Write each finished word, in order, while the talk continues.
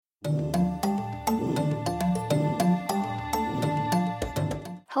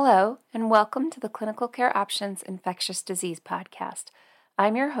Hello, and welcome to the Clinical Care Options Infectious Disease Podcast.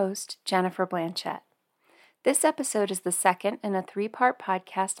 I'm your host, Jennifer Blanchett. This episode is the second in a three-part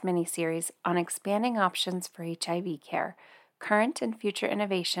podcast miniseries on expanding options for HIV care, current and future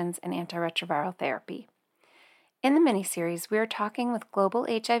innovations in antiretroviral therapy. In the miniseries, we are talking with global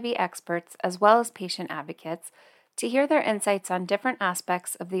HIV experts as well as patient advocates to hear their insights on different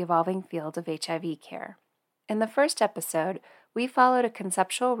aspects of the evolving field of HIV care. In the first episode, we followed a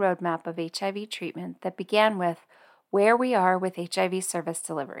conceptual roadmap of HIV treatment that began with where we are with HIV service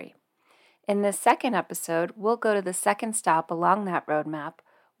delivery. In this second episode, we'll go to the second stop along that roadmap,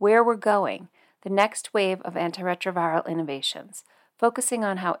 where we're going, the next wave of antiretroviral innovations, focusing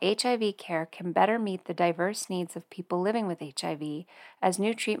on how HIV care can better meet the diverse needs of people living with HIV as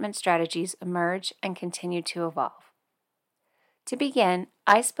new treatment strategies emerge and continue to evolve. To begin,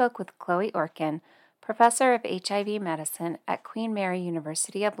 I spoke with Chloe Orkin, Professor of HIV Medicine at Queen Mary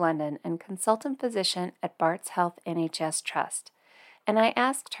University of London and consultant physician at Barts Health NHS Trust, and I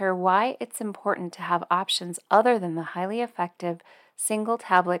asked her why it's important to have options other than the highly effective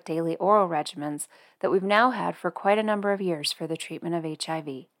single-tablet daily oral regimens that we've now had for quite a number of years for the treatment of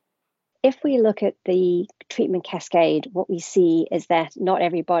HIV. If we look at the treatment cascade, what we see is that not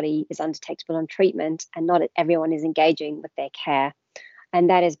everybody is undetectable on treatment and not everyone is engaging with their care. And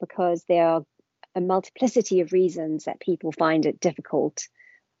that is because there are a multiplicity of reasons that people find it difficult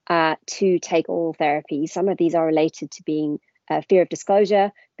to take oral therapy. Some of these are related to being fear of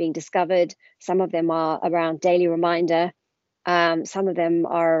disclosure, being discovered. Some of them are around daily reminder. Some of them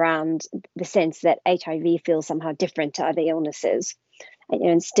are around the sense that HIV feels somehow different to other illnesses.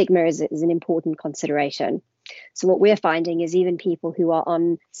 And stigma is an important consideration. So what we're finding is even people who are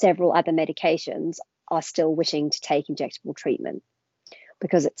on several other medications are still wishing to take injectable treatment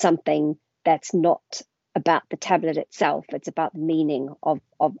because it's something that's not about the tablet itself. It's about the meaning of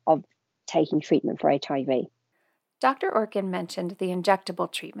taking treatment for HIV. Dr. Orkin mentioned the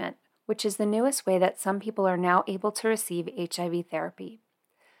injectable treatment, which is the newest way that some people are now able to receive HIV therapy.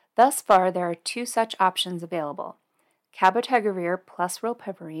 Thus far, there are two such options available: cabotegravir plus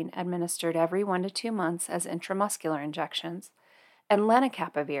rilpivirine administered every 1 to 2 months as intramuscular injections, and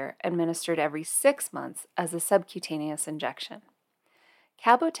lenacapavir administered every 6 months as a subcutaneous injection.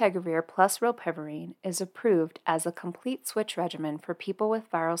 Cabotegravir plus rilpivirine is approved as a complete switch regimen for people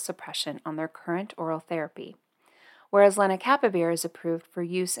with viral suppression on their current oral therapy, whereas lenacapavir is approved for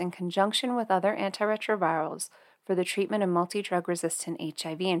use in conjunction with other antiretrovirals for the treatment of multi-drug-resistant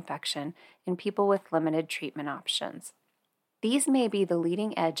HIV infection in people with limited treatment options. These may be the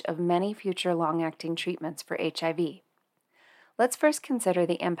leading edge of many future long-acting treatments for HIV. Let's first consider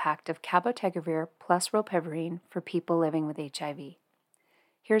the impact of cabotegravir plus rilpivirine for people living with HIV.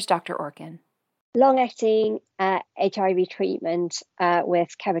 Here's Dr. Orkin. Long-acting HIV treatment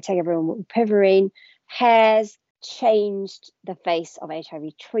with cabotegravir and rilpivirine has changed the face of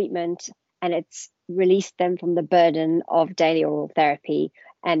HIV treatment, and it's released them from the burden of daily oral therapy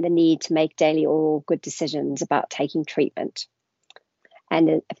and the need to make daily oral good decisions about taking treatment. And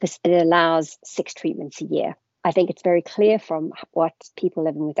it allows 6 treatments a year. I think it's very clear from what people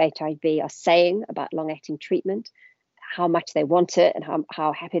living with HIV are saying about long-acting treatment, how much they want it and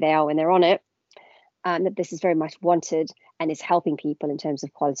how happy they are when they're on it, that this is very much wanted and is helping people in terms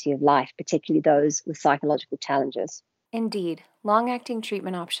of quality of life, particularly those with psychological challenges. Indeed, long-acting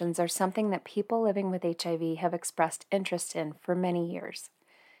treatment options are something that people living with HIV have expressed interest in for many years.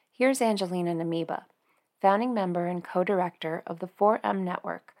 Here's Angelina Namiba, founding member and co-director of the 4M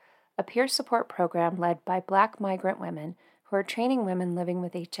Network, a peer support program led by Black migrant women who are training women living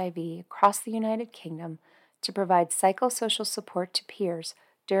with HIV across the United Kingdom to provide psychosocial support to peers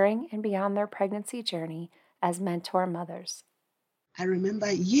during and beyond their pregnancy journey as mentor mothers. I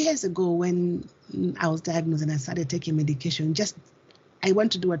remember years ago when I was diagnosed and I started taking medication, I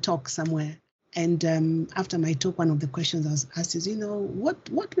went to do a talk somewhere. And after my talk, one of the questions I was asked is, what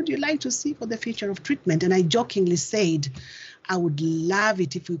would you like to see for the future of treatment? And I jokingly said, I would love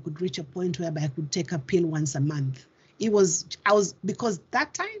it if we could reach a point whereby I could take a pill once a month. Because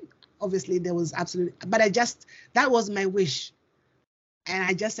that time, obviously there was absolutely, but that was my wish. And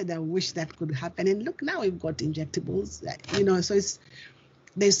I just said, I wish that could happen. And look, now we've got injectables, so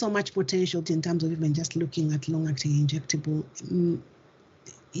there's so much potential in terms of even just looking at long-acting injectable.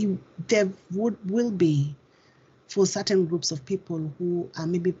 There will be for certain groups of people who are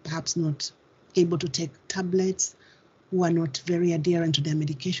maybe perhaps not able to take tablets, who are not very adherent to their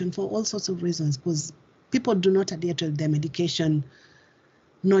medication for all sorts of reasons, because people do not adhere to their medication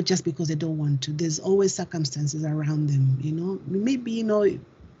not just because they don't want to. There's always circumstances around them, Maybe,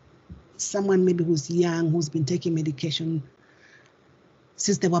 someone maybe who's young, who's been taking medication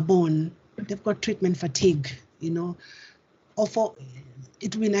since they were born. They've got treatment fatigue, or for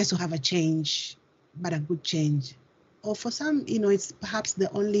it would be nice to have a change, but a good change. Or for some, it's perhaps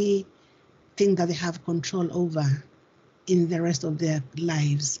the only thing that they have control over in the rest of their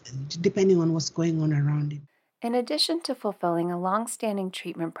lives, depending on what's going on around it. In addition to fulfilling a long-standing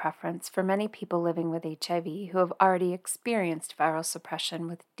treatment preference for many people living with HIV who have already experienced viral suppression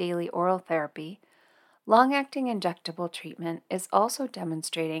with daily oral therapy, long-acting injectable treatment is also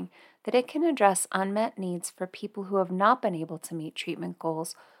demonstrating that it can address unmet needs for people who have not been able to meet treatment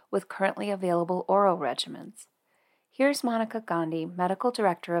goals with currently available oral regimens. Here's Monica Gandhi, Medical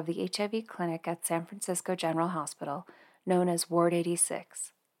Director of the HIV Clinic at San Francisco General Hospital, known as Ward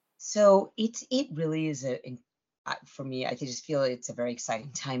 86. So it really is for me, I just feel it's a very exciting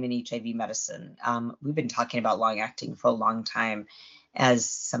time in HIV medicine. We've been talking about long acting for a long time as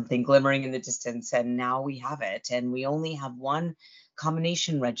something glimmering in the distance, and now we have it. And we only have one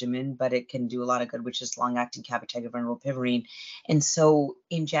combination regimen, but it can do a lot of good, which is long acting cabotegravir and rilpivirine. And so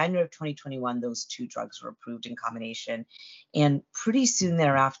in January of 2021, those two drugs were approved in combination. And pretty soon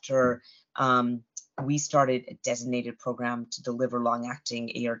thereafter, we started a designated program to deliver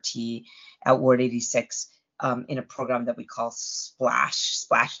long-acting ART at Ward 86 in a program that we call SPLASH.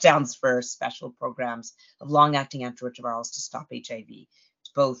 SPLASH stands for Special Programs of Long-Acting Antiretrovirals to Stop HIV.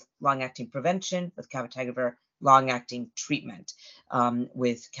 It's both long-acting prevention with cabotegravir, long-acting treatment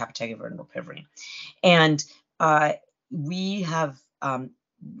with cabotegravir and rilpivirine. And we have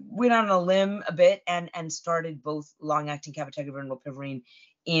went on a limb a bit and started both long-acting cabotegravir and rilpivirine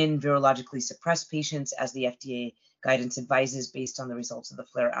in virologically suppressed patients, as the FDA guidance advises, based on the results of the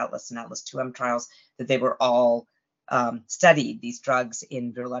FLAIR Atlas and Atlas 2M trials, that they were all studied, these drugs,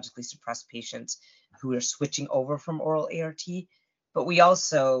 in virologically suppressed patients who are switching over from oral ART. But we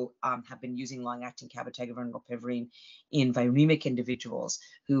also have been using long-acting cabotegravir and rilpivirine in viremic individuals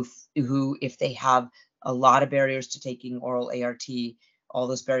who, if they have a lot of barriers to taking oral ART, all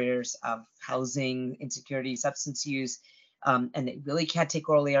those barriers of housing, insecurity, substance use, and they really can't take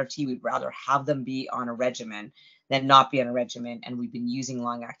oral ART, we'd rather have them be on a regimen than not be on a regimen. And we've been using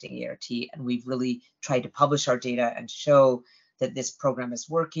long-acting ART, and we've really tried to publish our data and show that this program is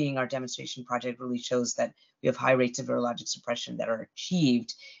working. Our demonstration project really shows that we have high rates of virologic suppression that are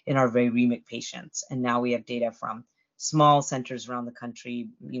achieved in our viremic patients. And now we have data from small centers around the country.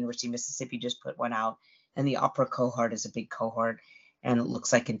 University of Mississippi just put one out, and the OPERA cohort is a big cohort. And it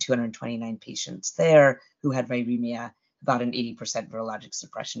looks like in 229 patients there who had viremia, about an 80% virologic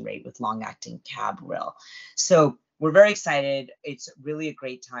suppression rate with long-acting cab-ril. So we're very excited. It's really a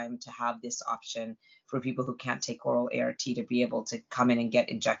great time to have this option for people who can't take oral ART to be able to come in and get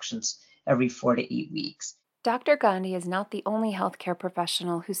injections every 4 to 8 weeks. Dr. Gandhi is not the only healthcare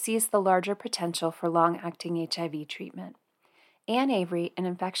professional who sees the larger potential for long-acting HIV treatment. Ann Avery, an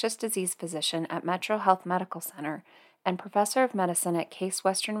infectious disease physician at Metro Health Medical Center and professor of medicine at Case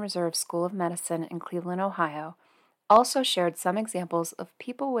Western Reserve School of Medicine in Cleveland, Ohio, also shared some examples of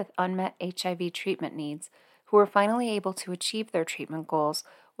people with unmet HIV treatment needs who were finally able to achieve their treatment goals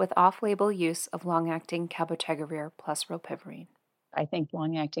with off-label use of long-acting cabotegravir plus rilpivirine. I think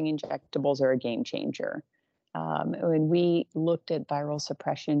long-acting injectables are a game changer. When we looked at viral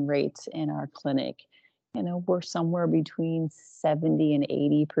suppression rates in our clinic, we're somewhere between 70 and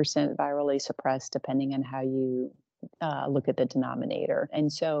 80% virally suppressed, depending on how you look at the denominator.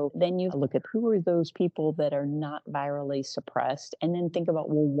 And so then you look at who are those people that are not virally suppressed, and then think about,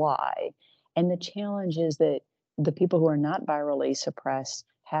 well, why? And the challenge is that the people who are not virally suppressed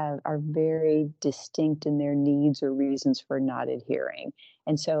are very distinct in their needs or reasons for not adhering.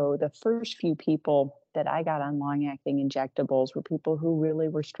 And so the first few people that I got on long-acting injectables were people who really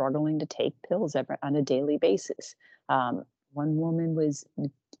were struggling to take pills on a daily basis. One woman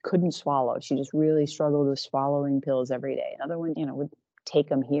couldn't swallow. She just really struggled with swallowing pills every day. Another one, would take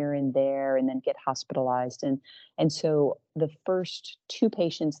them here and there and then get hospitalized. And so the first two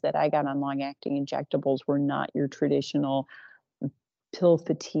patients that I got on long-acting injectables were not your traditional pill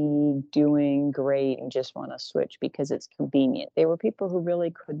fatigue, doing great, and just want to switch because it's convenient. They were people who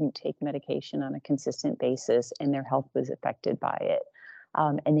really couldn't take medication on a consistent basis, and their health was affected by it.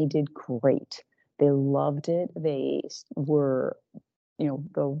 And they did great. They loved it. They were,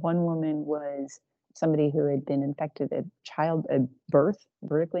 the one woman was somebody who had been infected at birth,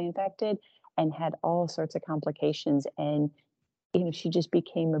 vertically infected, and had all sorts of complications. And she just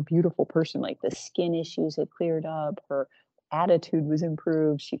became a beautiful person. Like, the skin issues had cleared up, her attitude was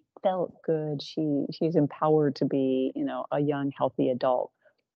improved, she felt good, she's empowered to be, a young, healthy adult.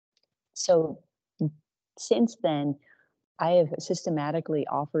 So since then, I have systematically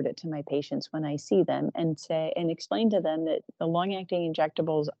offered it to my patients when I see them and explain to them that the long-acting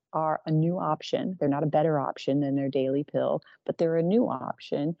injectables are a new option. They're not a better option than their daily pill, but they're a new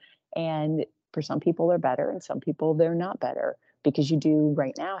option. And for some people, they're better, and some people, they're not better, because you do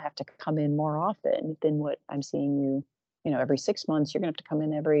right now have to come in more often than what I'm seeing you, every 6 months. You're going to have to come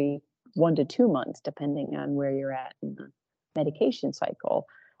in every 1 to 2 months, depending on where you're at in the medication cycle.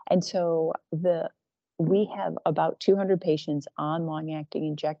 And so we have about 200 patients on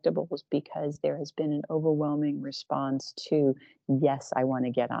long-acting injectables because there has been an overwhelming response to, yes, I want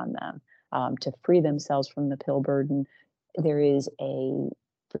to get on them, to free themselves from the pill burden.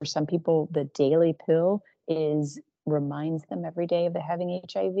 For some people, the daily pill reminds them every day of having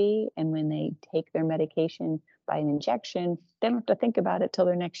HIV. And when they take their medication by an injection, they don't have to think about it till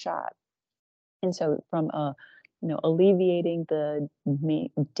their next shot. And so from alleviating the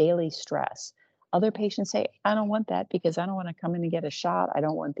daily stress, other patients say, I don't want that because I don't want to come in and get a shot. I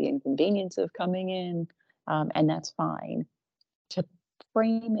don't want the inconvenience of coming in. And that's fine. To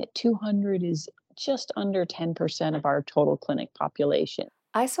frame it, 200 is just under 10% of our total clinic population.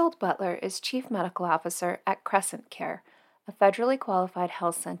 Isolde Butler is Chief Medical Officer at Crescent Care, a federally qualified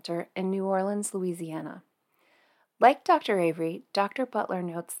health center in New Orleans, Louisiana. Like Dr. Avery, Dr. Butler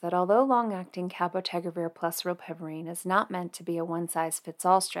notes that although long-acting cabotegravir plus rilpivirine is not meant to be a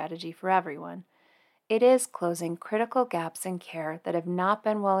one-size-fits-all strategy for everyone, it is closing critical gaps in care that have not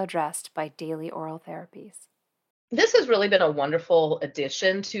been well addressed by daily oral therapies. This has really been a wonderful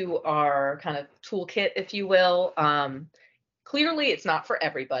addition to our kind of toolkit, if you will. Clearly, it's not for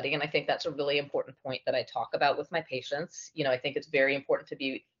everybody, and I think that's a really important point that I talk about with my patients. I think it's very important to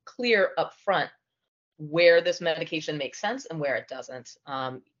be clear up front where this medication makes sense and where it doesn't.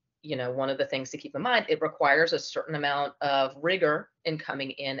 One of the things to keep in mind, it requires a certain amount of rigor in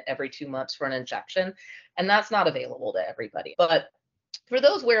coming in every 2 months for an injection, and that's not available to everybody. But for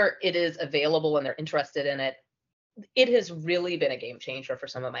those where it is available and they're interested in it, it has really been a game changer for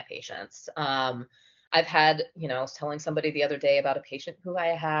some of my patients. I've had, I was telling somebody the other day about a patient who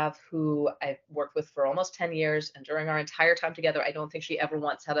I've worked with for almost 10 years. And during our entire time together, I don't think she ever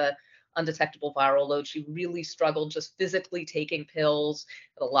once had a undetectable viral load. She really struggled just physically taking pills,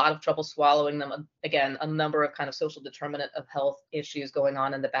 had a lot of trouble swallowing them. Again, a number of kind of social determinant of health issues going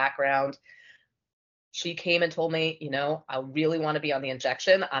on in the background. She came and told me, I really want to be on the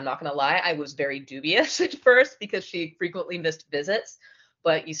injection. I'm not going to lie. I was very dubious at first because she frequently missed visits.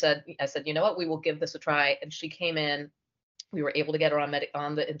 But I said, you know what, we will give this a try. And she came in, we were able to get her on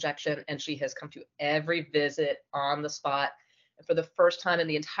the injection, and she has come to every visit on the spot. And for the first time in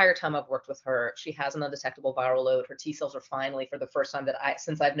the entire time I've worked with her, she has an undetectable viral load. Her T cells are finally, for the first time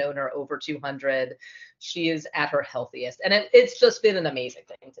since I've known her, over 200. She is at her healthiest. And it's just been an amazing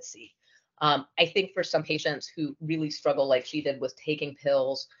thing to see. I think for some patients who really struggle like she did with taking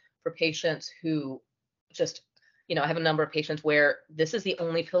pills, for patients who just, I have a number of patients where this is the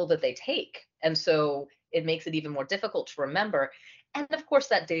only pill that they take. And so it makes it even more difficult to remember. And of course,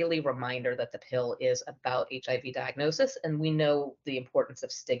 that daily reminder that the pill is about HIV diagnosis. And we know the importance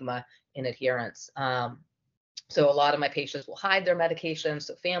of stigma in adherence. So a lot of my patients will hide their medications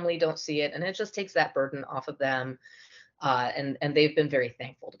so family don't see it. And it just takes that burden off of them. And they've been very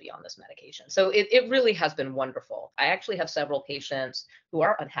thankful to be on this medication. So it really has been wonderful. I actually have several patients who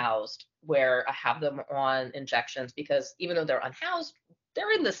are unhoused where I have them on injections because even though they're unhoused,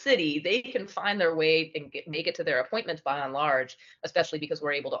 they're in the city. They can find their way and make it to their appointments by and large, especially because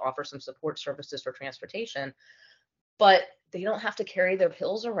we're able to offer some support services for transportation. But they don't have to carry their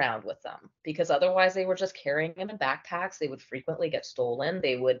pills around with them because otherwise they were just carrying them in backpacks. They would frequently get stolen.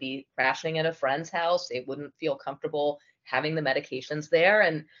 They would be crashing at a friend's house. They wouldn't feel comfortable having the medications there.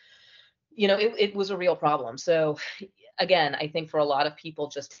 And, it was a real problem. So again, I think for a lot of people,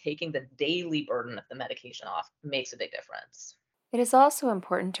 just taking the daily burden of the medication off makes a big difference. It is also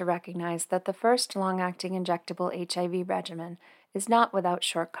important to recognize that the first long-acting injectable HIV regimen is not without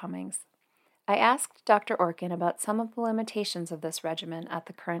shortcomings. I asked Dr. Orkin about some of the limitations of this regimen at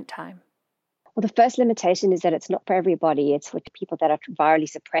the current time. Well, the first limitation is that it's not for everybody. It's for people that are virally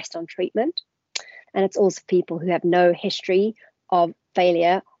suppressed on treatment. And it's also people who have no history of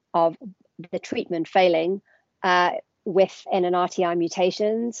failure of the treatment failing with NNRTI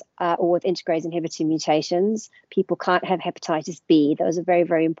mutations or with integrase inhibitor mutations. People can't have hepatitis B. Those are very,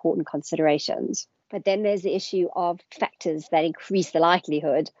 very important considerations. But then there's the issue of factors that increase the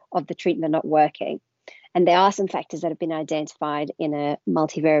likelihood of the treatment not working. And there are some factors that have been identified in a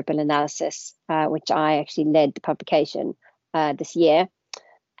multivariable analysis, which I actually led the publication this year.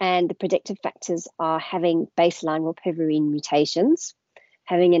 And the predictive factors are having baseline rilpivirine mutations,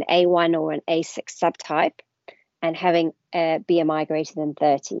 having an A1 or an A6 subtype, and having a BMI greater than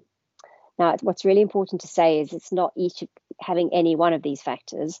 30. Now, what's really important to say is it's not each having any one of these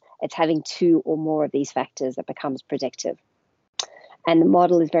factors, it's having two or more of these factors that becomes predictive. And the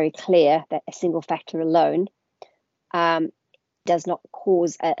model is very clear that a single factor alone does not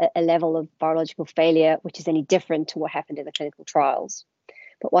cause a level of virological failure which is any different to what happened in the clinical trials.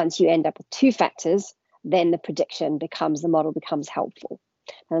 But once you end up with two factors, then the model becomes helpful.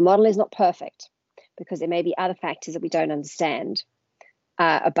 Now, the model is not perfect because there may be other factors that we don't understand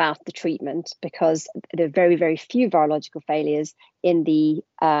about the treatment, because there are very, very few virological failures in the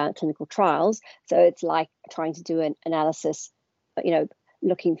clinical trials. So it's like trying to do an analysis,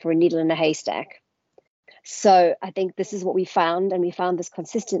 looking for a needle in a haystack. So I think this is what we found, and we found this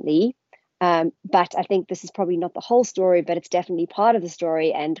consistently. But I think this is probably not the whole story, but it's definitely part of the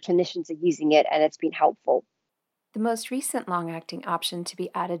story, and clinicians are using it, and it's been helpful. The most recent long-acting option to be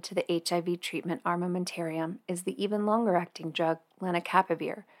added to the HIV treatment armamentarium is the even longer-acting drug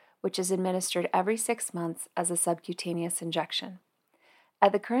lenacapavir, which is administered every 6 months as a subcutaneous injection.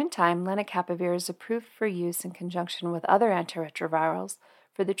 At the current time, lenacapavir is approved for use in conjunction with other antiretrovirals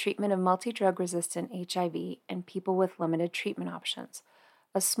for the treatment of multi-drug-resistant HIV and people with limited treatment options,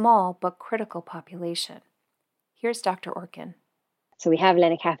 a small but critical population. Here's Dr. Orkin. So we have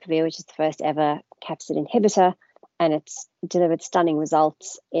lenacapavir, which is the first ever capsid inhibitor, and it's delivered stunning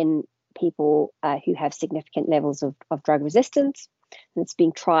results in people who have significant levels of drug resistance. And it's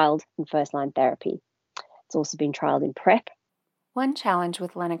being trialed in first-line therapy. It's also being trialed in PrEP. One challenge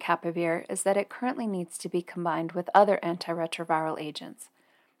with lenacapavir is that it currently needs to be combined with other antiretroviral agents.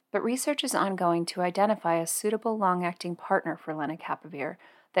 But research is ongoing to identify a suitable long-acting partner for lenacapavir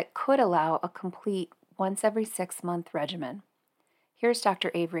that could allow a complete once every 6-month regimen. Here's Dr.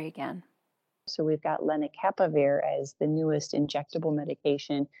 Avery again. So we've got lenacapavir as the newest injectable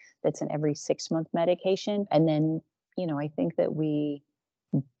medication that's an every 6-month medication. And then, I think that we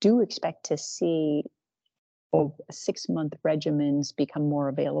do expect to see 6-month regimens become more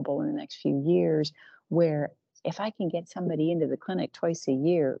available in the next few years, where if I can get somebody into the clinic twice a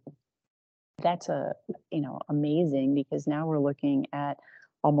year, that's amazing, because now we're looking at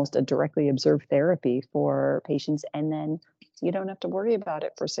almost a directly observed therapy for patients, and then you don't have to worry about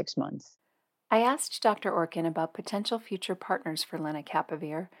it for 6 months. I asked Dr. Orkin about potential future partners for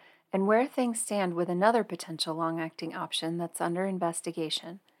lenacapavir and where things stand with another potential long-acting option that's under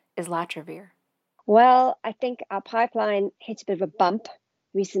investigation, islatravir. Well, I think our pipeline hit a bit of a bump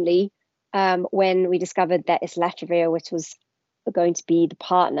recently when we discovered that islatravir, which was going to be the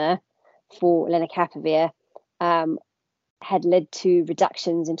partner for lenacapavir, had led to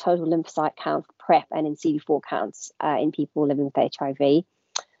reductions in total lymphocyte count for PrEP and in CD4 counts in people living with HIV.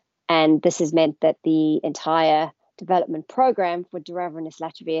 And this has meant that the entire development program for Durava and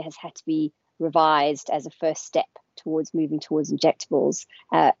islatravir has had to be revised as a first step towards moving towards injectables,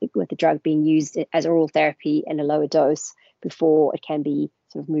 with the drug being used as oral therapy in a lower dose before it can be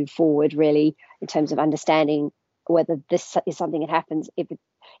sort of moved forward, really, in terms of understanding whether this is something that happens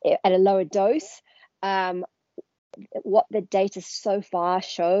at a lower dose. What the data so far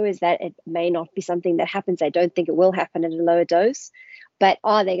show is that it may not be something that happens. I don't think it will happen at a lower dose, but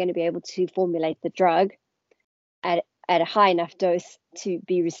are they going to be able to formulate the drug at a high enough dose to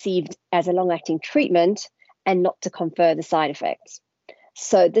be received as a long-acting treatment and not to confer the side effects?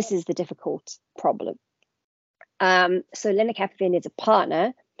 So this is the difficult problem. So lenacapavir needs a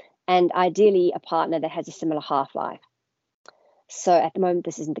partner, and ideally a partner that has a similar half-life. So at the moment,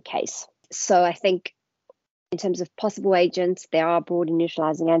 this isn't the case. So I think in terms of possible agents, there are broadly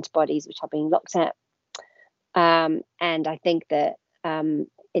neutralizing antibodies which are being looked at. And I think that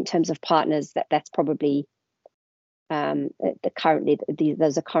in terms of partners, that's probably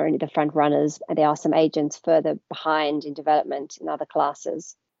those are currently the front runners. And there are some agents further behind in development in other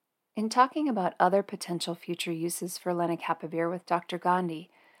classes. In talking about other potential future uses for lenacapavir with Dr. Gandhi,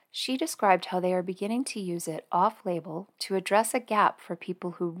 she described how they are beginning to use it off-label to address a gap for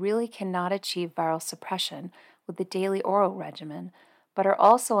people who really cannot achieve viral suppression with the daily oral regimen, but are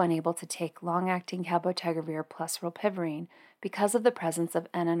also unable to take long-acting cabotegravir plus rilpivirine because of the presence of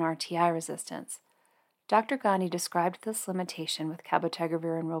NNRTI resistance. Dr. Gandhi described this limitation with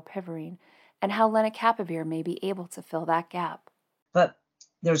cabotegravir and rilpivirine and how lenacapavir may be able to fill that gap. But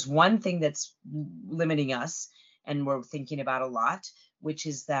there's one thing that's limiting us, and we're thinking about a lot, which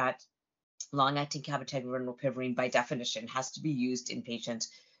is that long-acting cabotegravir and rilpivirine, by definition, has to be used in patients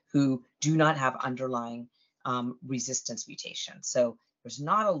who do not have underlying resistance mutation. So there's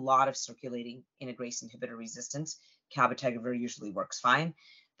not a lot of circulating integrase inhibitor resistance. Cabotegravir usually works fine,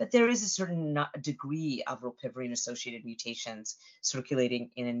 but there is a certain degree of rilpivirine-associated mutations circulating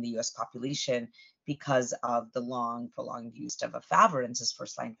in the U.S. population because of the long, prolonged use of efavirenz as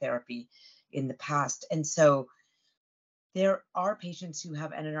first-line therapy in the past. And so there are patients who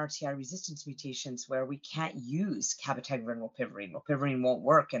have NNRTI resistance mutations where we can't use cabotegravir and rilpivirine. Rilpivirine won't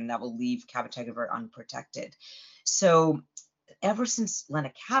work, and that will leave cabotegravir unprotected. So ever since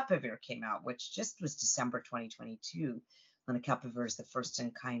lenacapavir came out, which just was December 2022, lenacapavir is the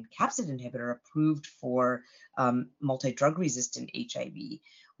first-in-kind capsid inhibitor approved for multi-drug resistant HIV.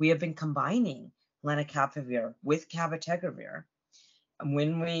 We have been combining lenacapavir with cabotegravir. And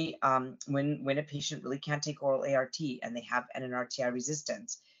when a patient really can't take oral ART and they have NNRTI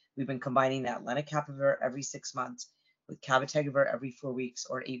resistance, we've been combining that lenacapavir every 6 months with cabotegravir every 4 weeks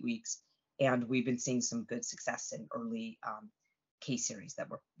or 8 weeks, and we've been seeing some good success in early case series that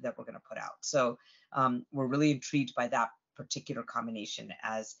we're going to put out. So we're really intrigued by that particular combination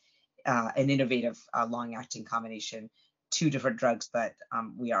as an innovative long-acting combination, 2 different drugs, but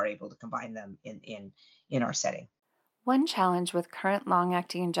we are able to combine them in our setting. One challenge with current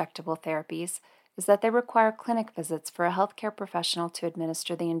long-acting injectable therapies is that they require clinic visits for a healthcare professional to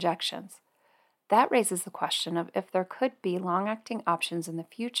administer the injections. That raises the question of if there could be long-acting options in the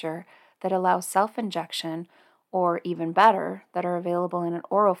future that allow self-injection, or even better, that are available in an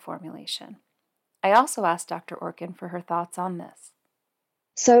oral formulation. I also asked Dr. Orkin for her thoughts on this.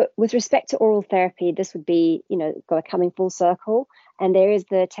 So with respect to oral therapy, this would be, coming full circle. And there is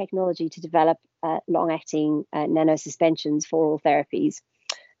the technology to develop long-acting nanosuspensions for oral therapies.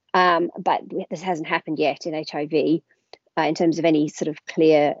 But this hasn't happened yet in HIV in terms of any sort of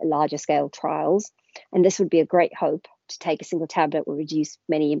clear, larger scale trials. And this would be a great hope to take a single tablet will reduce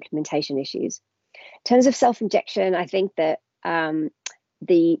many implementation issues. In terms of self-injection, I think that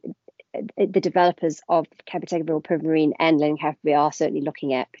the developers of cabotegravir, rilpivirine, and lenacapavir are certainly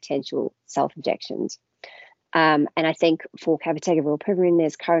looking at potential self-injections. And I think for cabotegravir, rilpivirine,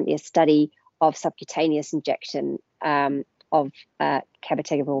 there's currently a study of subcutaneous injection of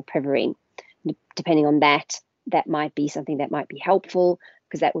cabotegravir, rilpivirine. Depending on that might be something that might be helpful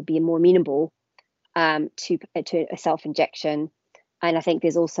because that would be more amenable to a self-injection. And I think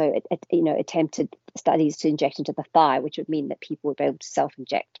there's also, attempted studies to inject into the thigh, which would mean that people would be able to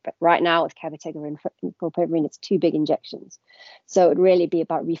self-inject. But right now with cabotegravir and rilpivirine, it's 2 big injections. So it would really be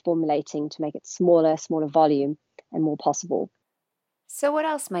about reformulating to make it smaller volume and more possible. So what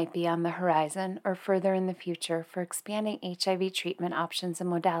else might be on the horizon or further in the future for expanding HIV treatment options and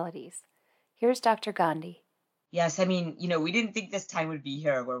modalities? Here's Dr. Gandhi. Yes, I mean, we didn't think this time would be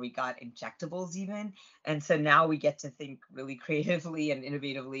here where we got injectables even. And so now we get to think really creatively and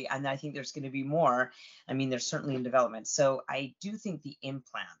innovatively. And I think there's going to be more. I mean, they're certainly in development. So I do think the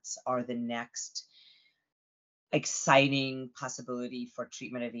implants are the next exciting possibility for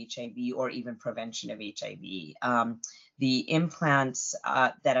treatment of HIV or even prevention of HIV. The implants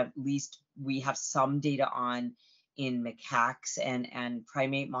that at least we have some data on in macaques and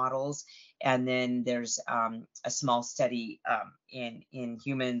primate models, and then there's a small study in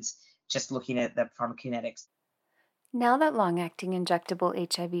humans just looking at the pharmacokinetics. Now that long-acting injectable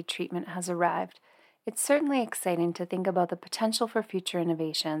HIV treatment has arrived, it's certainly exciting to think about the potential for future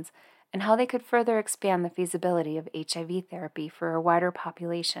innovations and how they could further expand the feasibility of HIV therapy for a wider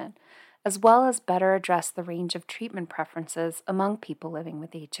population, as well as better address the range of treatment preferences among people living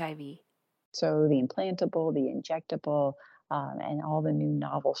with HIV. So the implantable, the injectable, and all the new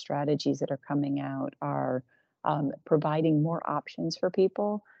novel strategies that are coming out are providing more options for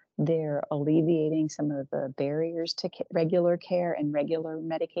people. They're alleviating some of the barriers to regular care and regular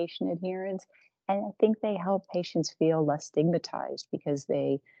medication adherence. And I think they help patients feel less stigmatized because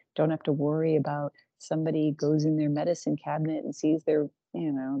they don't have to worry about somebody goes in their medicine cabinet and sees their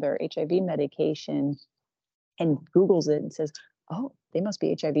HIV medication and Googles it and says, oh, they must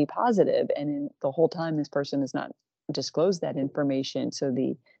be HIV positive. And the whole time this person has not disclosed that information. So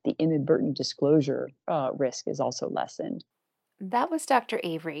the inadvertent disclosure risk is also lessened. That was Dr.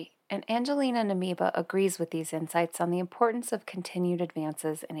 Avery, and Angelina Namiba agrees with these insights on the importance of continued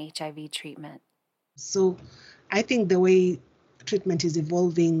advances in HIV treatment. So I think the way treatment is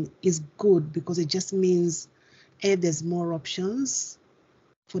evolving is good because it just means there's more options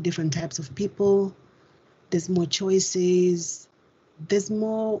for different types of people. There's more choices. There's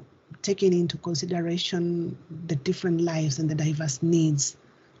more taking into consideration the different lives and the diverse needs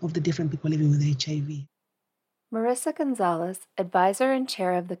of the different people living with HIV. Marissa Gonzalez, advisor and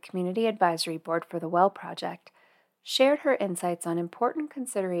chair of the Community Advisory Board for the Well Project, shared her insights on important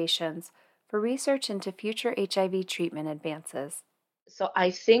considerations for research into future HIV treatment advances. So I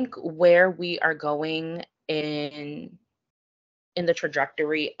think where we are going in the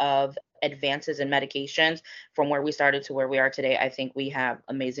trajectory of advances in medications from where we started to where we are today, I think we have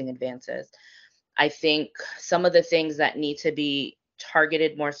amazing advances. I think some of the things that need to be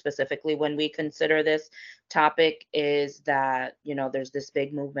targeted more specifically when we consider this topic is that, there's this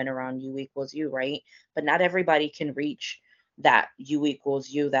big movement around U equals U, right? But not everybody can reach that U equals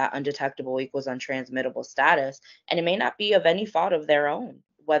U, that undetectable equals untransmittable status. And it may not be of any fault of their own,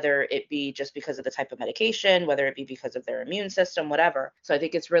 whether it be just because of the type of medication, whether it be because of their immune system, whatever. So I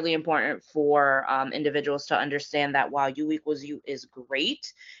think it's really important for individuals to understand that while U equals U is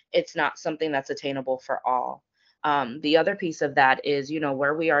great, it's not something that's attainable for all. The other piece of that is,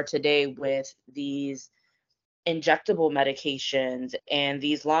 where we are today with these injectable medications and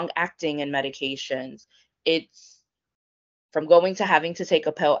these long-acting medications. It's from going to having to take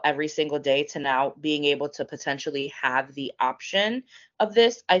a pill every single day to now being able to potentially have the option of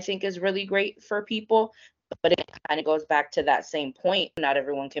this, I think is really great for people. But it kind of goes back to that same point. Not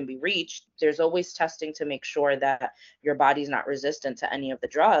everyone can be reached. There's always testing to make sure that your body's not resistant to any of the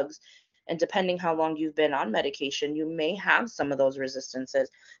drugs. And depending how long you've been on medication, you may have some of those resistances.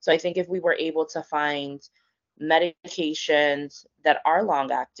 So I think if we were able to find medications that are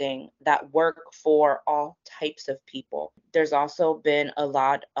long acting that work for all types of people. There's also been a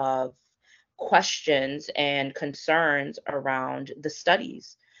lot of questions and concerns around the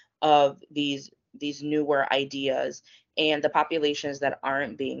studies of these newer ideas and the populations that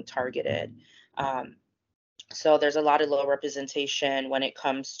aren't being targeted. So there's a lot of low representation when it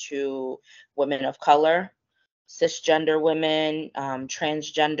comes to women of color, cisgender women,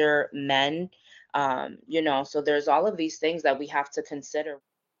 transgender men. So there's all of these things that we have to consider.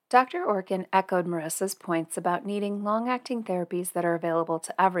 Dr. Orkin echoed Marissa's points about needing long-acting therapies that are available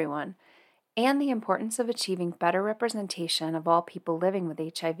to everyone, and the importance of achieving better representation of all people living with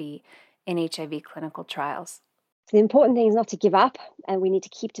HIV in HIV clinical trials. So the important thing is not to give up, and we need to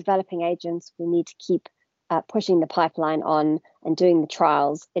keep developing agents. We need to keep pushing the pipeline on and doing the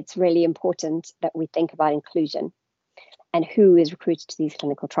trials. It's really important that we think about inclusion and who is recruited to these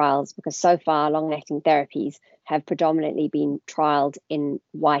clinical trials, because so far long-acting therapies have predominantly been trialed in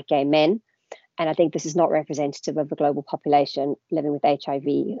white gay men. And I think this is not representative of the global population living with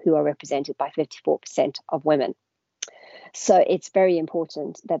HIV, who are represented by 54% of women. So it's very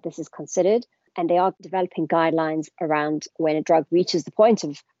important that this is considered, and they are developing guidelines around when a drug reaches the point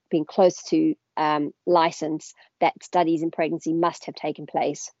of being close to license, that studies in pregnancy must have taken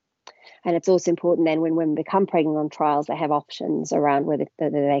place. And it's also important then when women become pregnant on trials, they have options around whether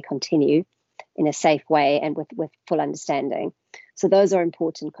they continue in a safe way and with full understanding. So those are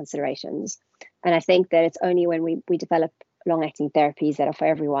important considerations. And I think that it's only when we develop long-acting therapies that are for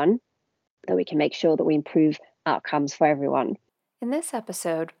everyone that we can make sure that we improve outcomes for everyone. In this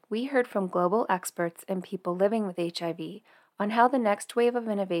episode, we heard from global experts and people living with HIV on how the next wave of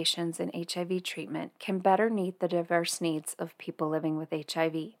innovations in HIV treatment can better meet the diverse needs of people living with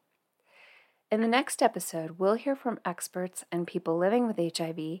HIV. In the next episode, we'll hear from experts and people living with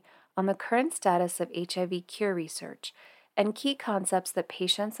HIV on the current status of HIV cure research and key concepts that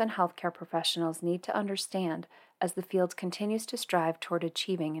patients and healthcare professionals need to understand as the field continues to strive toward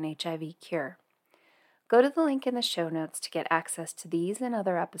achieving an HIV cure. Go to the link in the show notes to get access to these and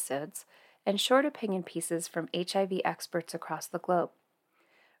other episodes and short opinion pieces from HIV experts across the globe.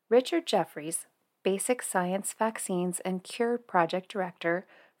 Richard Jeffries, Basic Science Vaccines and Cure Project Director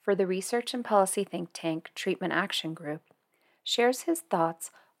for the research and policy think tank Treatment Action Group, shares his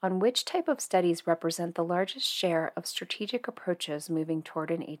thoughts on which type of studies represent the largest share of strategic approaches moving toward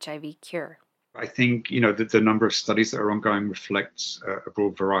an HIV cure. I think, the number of studies that are ongoing reflects a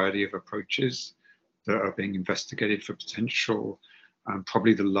broad variety of approaches that are being investigated for potential.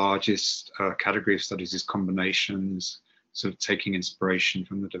 Probably the largest category of studies is combinations, sort of taking inspiration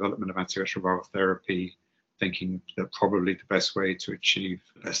from the development of antiretroviral therapy, thinking that probably the best way to achieve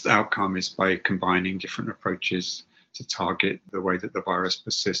the best outcome is by combining different approaches to target the way that the virus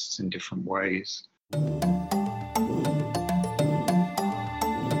persists in different ways.